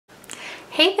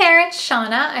Hey there, it's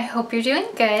Shauna. I hope you're doing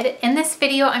good. In this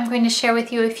video, I'm going to share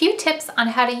with you a few tips on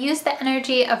how to use the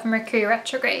energy of Mercury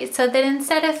retrograde so that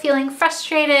instead of feeling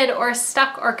frustrated or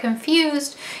stuck or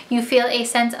confused, you feel a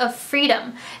sense of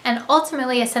freedom and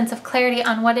ultimately a sense of clarity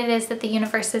on what it is that the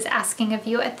universe is asking of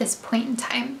you at this point in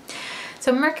time.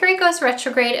 So Mercury goes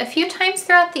retrograde a few times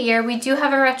throughout the year. We do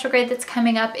have a retrograde that's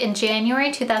coming up in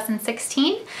January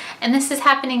 2016, and this is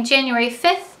happening January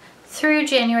 5th through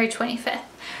January 25th.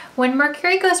 When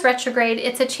Mercury goes retrograde,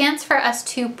 it's a chance for us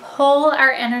to pull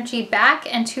our energy back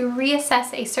and to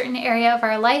reassess a certain area of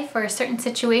our life or a certain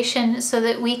situation so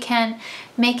that we can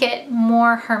make it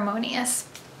more harmonious.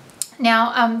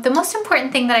 Now, the most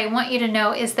important thing that I want you to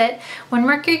know is that when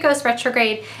Mercury goes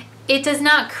retrograde, it does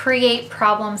not create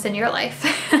problems in your life.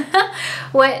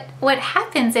 What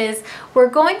happens is we're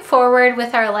going forward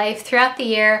with our life throughout the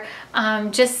year,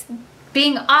 just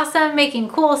being awesome, making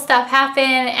cool stuff happen,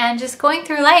 and just going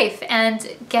through life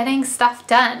and getting stuff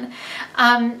done.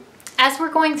 As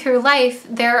we're going through life,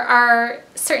 there are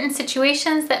certain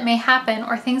situations that may happen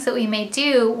or things that we may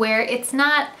do where it's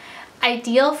not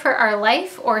ideal for our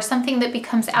life or something that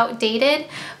becomes outdated,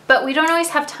 but we don't always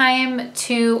have time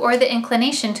to or the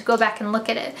inclination to go back and look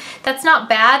at it. That's not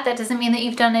bad. That doesn't mean that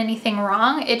you've done anything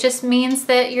wrong. It just means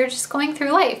that you're just going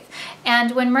through life.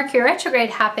 And when Mercury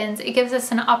retrograde happens, it gives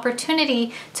us an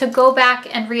opportunity to go back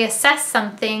and reassess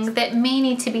something that may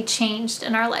need to be changed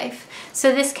in our life.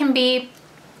 So this can be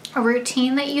a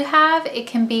routine that you have. It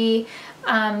can be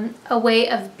a way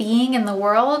of being in the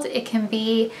world. It can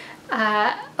be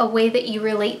a way that you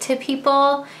relate to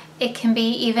people. It can be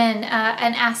even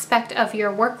an aspect of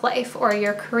your work life or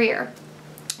your career.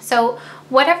 So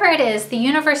whatever it is, the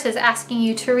universe is asking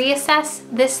you to reassess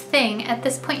this thing at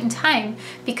this point in time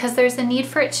because there's a need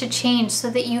for it to change so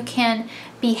that you can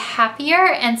be happier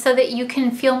and so that you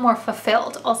can feel more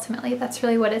fulfilled. Ultimately, that's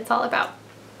really what it's all about.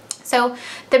 So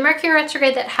the Mercury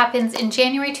retrograde that happens in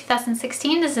January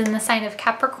 2016 is in the sign of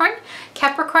Capricorn.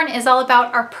 Capricorn is all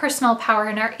about our personal power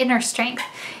and our inner strength.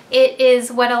 It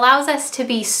is what allows us to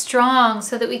be strong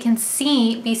so that we can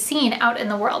be seen out in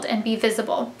the world and be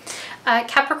visible.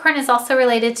 Capricorn is also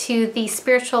related to the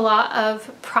spiritual law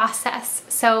of process.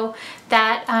 So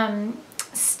that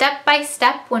step by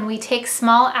step, when we take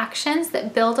small actions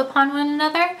that build upon one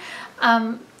another,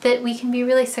 that we can be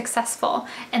really successful.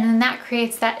 And then that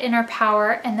creates that inner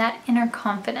power and that inner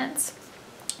confidence.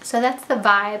 So that's the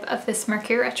vibe of this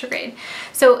Mercury retrograde.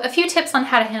 So a few tips on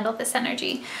how to handle this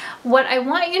energy. What I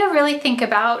want you to really think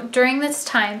about during this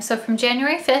time, so from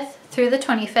January 5th through the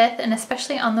 25th, and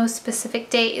especially on those specific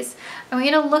days, I want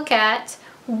you to look at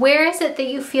where is it that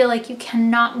you feel like you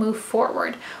cannot move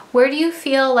forward? Where do you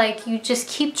feel like you just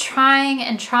keep trying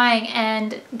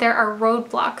and there are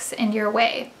roadblocks in your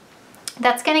way?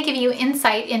 That's going to give you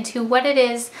insight into what it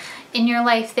is in your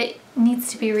life that needs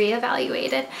to be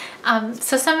reevaluated.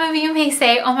 So some of you may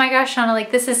say, oh my gosh, Shauna, like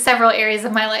this is several areas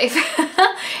of my life.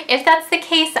 If that's the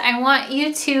case, I want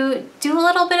you to do a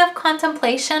little bit of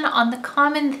contemplation on the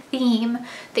common theme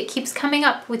that keeps coming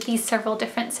up with these several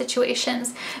different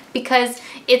situations, because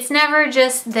it's never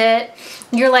just that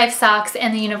your life sucks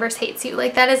and the universe hates you.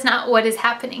 Like that is not what is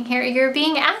happening here. You're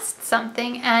being asked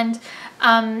something, and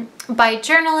by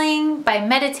journaling, by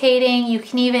meditating, you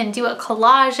can even do a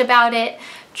collage about it,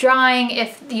 drawing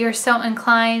if you're so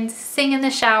inclined, sing in the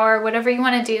shower, whatever you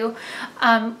want to do.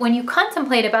 When you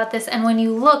contemplate about this and when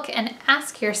you look and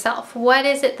ask yourself, what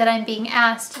is it that I'm being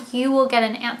asked, you will get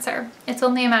an answer. It's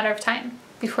only a matter of time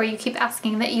before you keep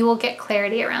asking that you will get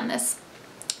clarity around this.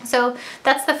 So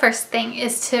that's the first thing,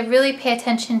 is to really pay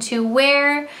attention to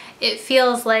where it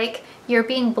feels like you're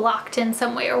being blocked in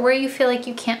some way or where you feel like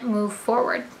you can't move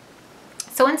forward.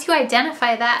 So once you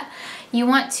identify that, you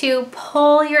want to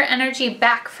pull your energy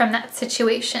back from that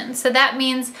situation. So that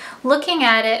means looking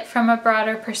at it from a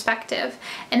broader perspective.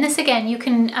 And this, again, you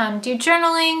can do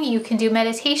journaling, you can do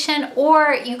meditation,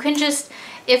 or you can just,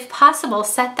 if possible,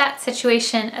 set that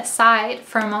situation aside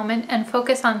for a moment and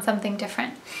focus on something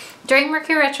different. During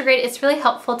Mercury retrograde, it's really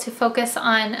helpful to focus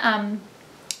on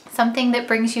something that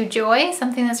brings you joy,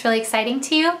 something that's really exciting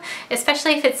to you,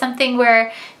 especially if it's something where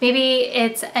maybe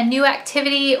it's a new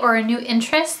activity or a new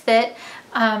interest that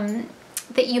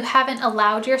that you haven't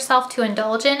allowed yourself to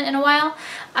indulge in a while.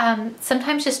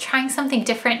 Sometimes just trying something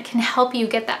different can help you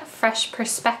get that fresh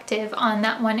perspective on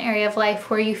that one area of life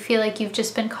where you feel like you've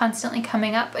just been constantly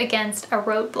coming up against a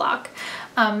roadblock.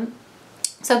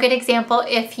 So a good example,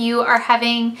 if you are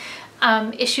having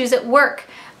issues at work,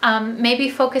 maybe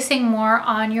focusing more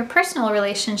on your personal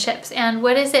relationships and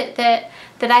what is it that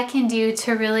I can do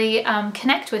to really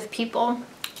connect with people.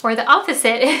 Or the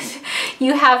opposite, if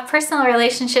you have personal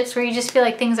relationships where you just feel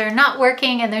like things are not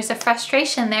working and there's a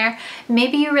frustration there,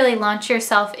 maybe you really launch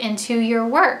yourself into your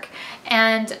work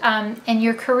and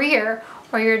your career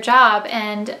or your job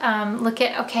and look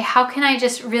at, okay, how can I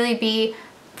just really be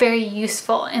very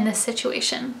useful in this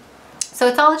situation? So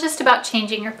it's all just about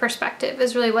changing your perspective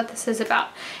is really what this is about.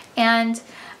 And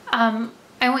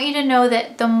I want you to know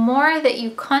that the more that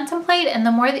you contemplate and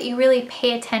the more that you really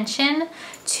pay attention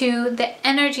to the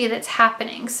energy that's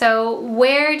happening. So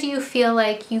where do you feel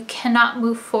like you cannot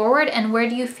move forward and where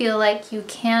do you feel like you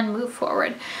can move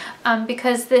forward?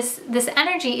 Because this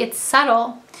energy, it's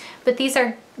subtle, but these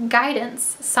are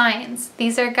guidance signs.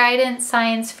 These are guidance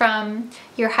signs from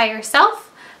your higher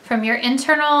self, from your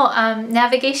internal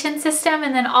navigation system,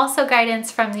 and then also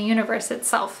guidance from the universe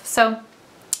itself. So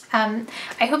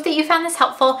I hope that you found this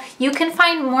helpful. You can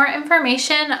find more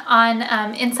information on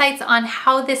insights on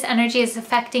how this energy is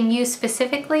affecting you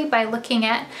specifically by looking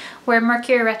at where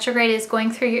Mercury retrograde is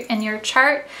going through in your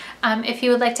chart. If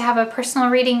you would like to have a personal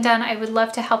reading done, I would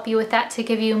love to help you with that to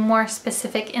give you more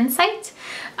specific insight.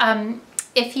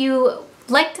 If you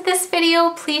liked this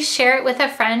video, please share it with a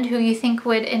friend who you think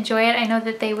would enjoy it. I know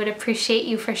that they would appreciate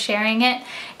you for sharing it.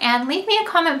 And leave me a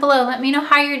comment below. Let me know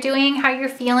how you're doing, how you're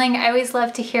feeling. I always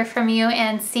love to hear from you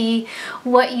and see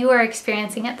what you are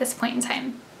experiencing at this point in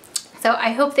time. So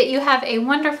I hope that you have a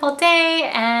wonderful day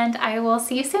and I will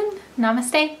see you soon.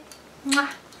 Namaste.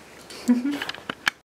 Mwah.